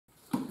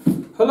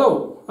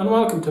Hello and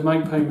welcome to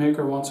Magpie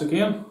Maker once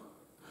again.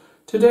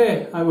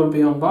 Today I will be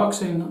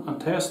unboxing and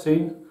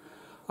testing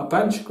a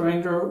bench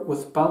grinder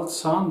with belt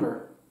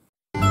sander.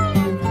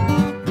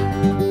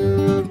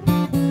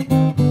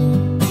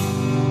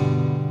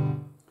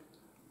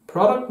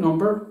 Product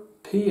number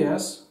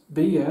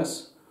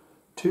PSBS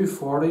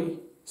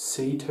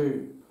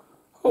 240C2.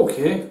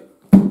 Okay,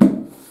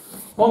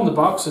 on the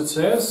box it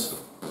says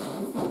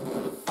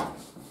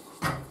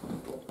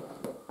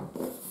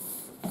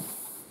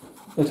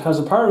it has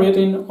a power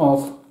rating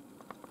of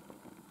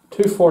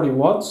 240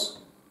 watts.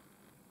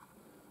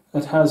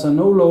 It has a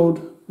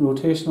no-load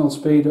rotational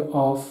speed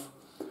of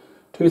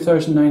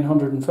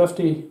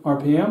 2,950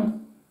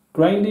 RPM.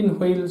 Grinding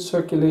wheel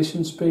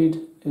circulation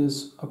speed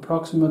is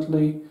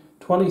approximately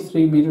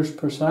 23 meters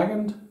per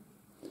second.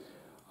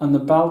 And the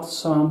belt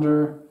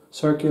sander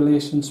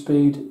circulation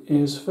speed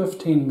is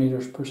 15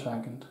 meters per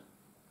second.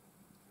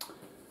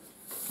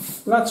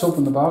 Let's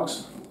open the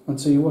box and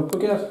see what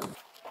we get.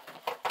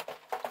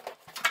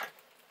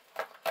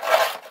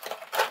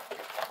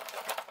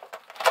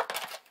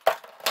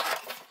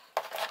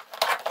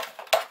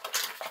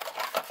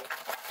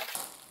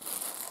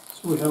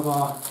 So we have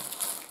a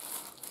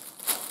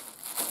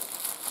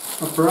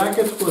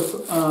bracket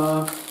with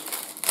a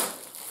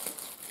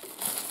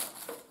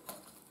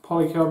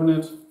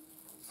polycarbonate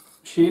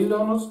shield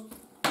on it.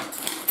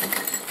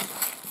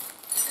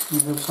 We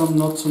have some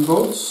nuts and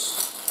bolts.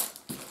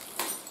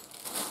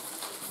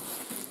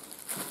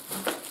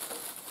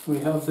 We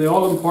have the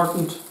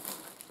all-important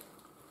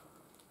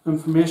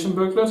information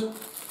booklet.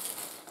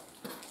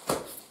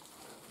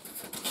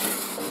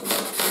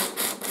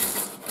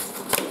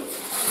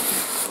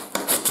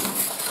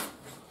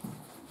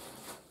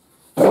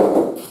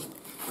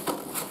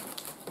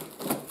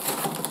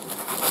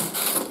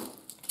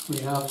 We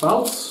have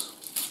belts,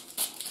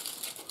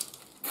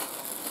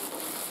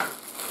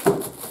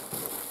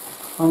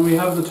 and we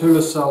have the tool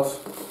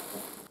itself.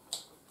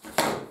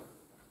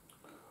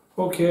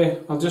 Okay,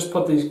 I'll just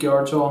put these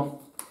guards on.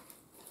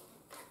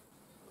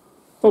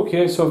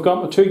 Okay, so I've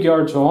got my two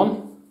guards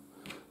on,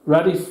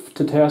 ready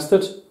to test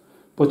it.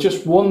 But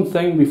just one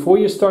thing before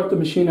you start the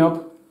machine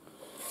up,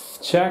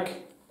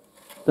 check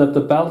that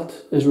the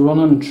belt is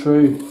running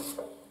true.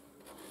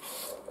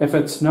 If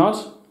it's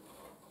not,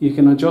 you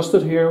can adjust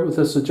it here with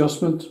this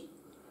adjustment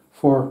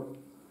for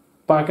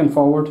back and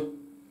forward.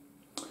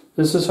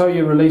 This is how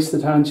you release the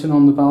tension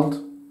on the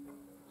belt.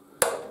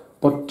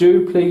 But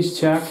do please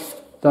check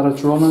that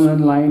it's running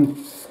in line.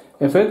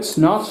 If it's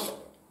not,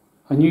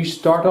 and you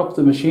start up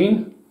the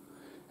machine,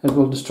 it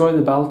will destroy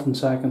the belt in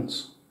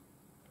seconds.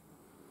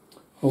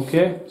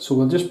 Okay, so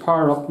we'll just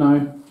power up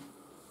now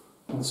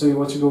and see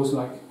what it goes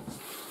like.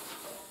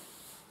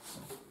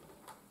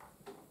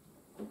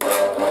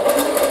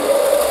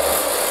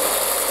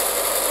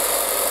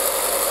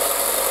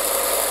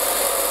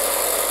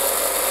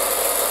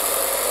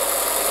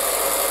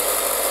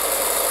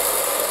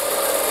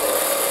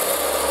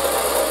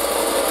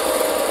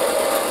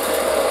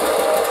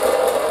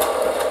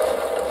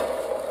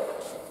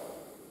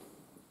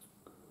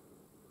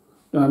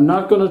 Now, I'm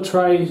not going to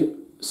try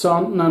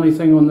sanding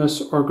anything on this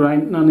or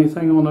grinding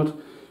anything on it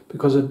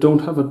because I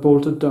don't have it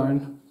bolted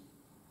down.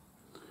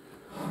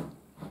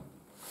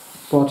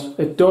 But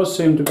it does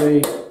seem to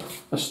be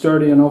a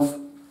sturdy enough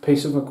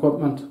piece of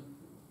equipment.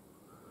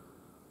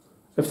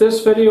 If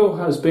this video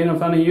has been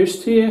of any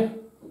use to you,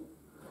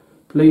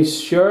 please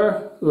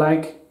share,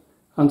 like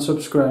and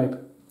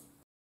subscribe.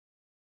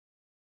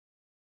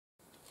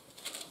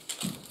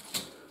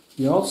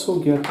 You also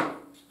get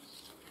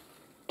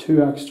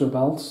two extra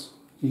belts.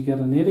 You get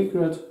an 80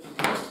 grit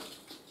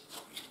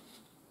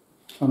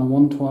and a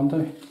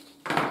 120.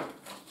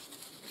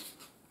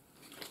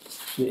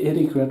 The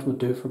 80 grit would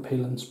do for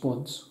peeling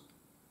spuds.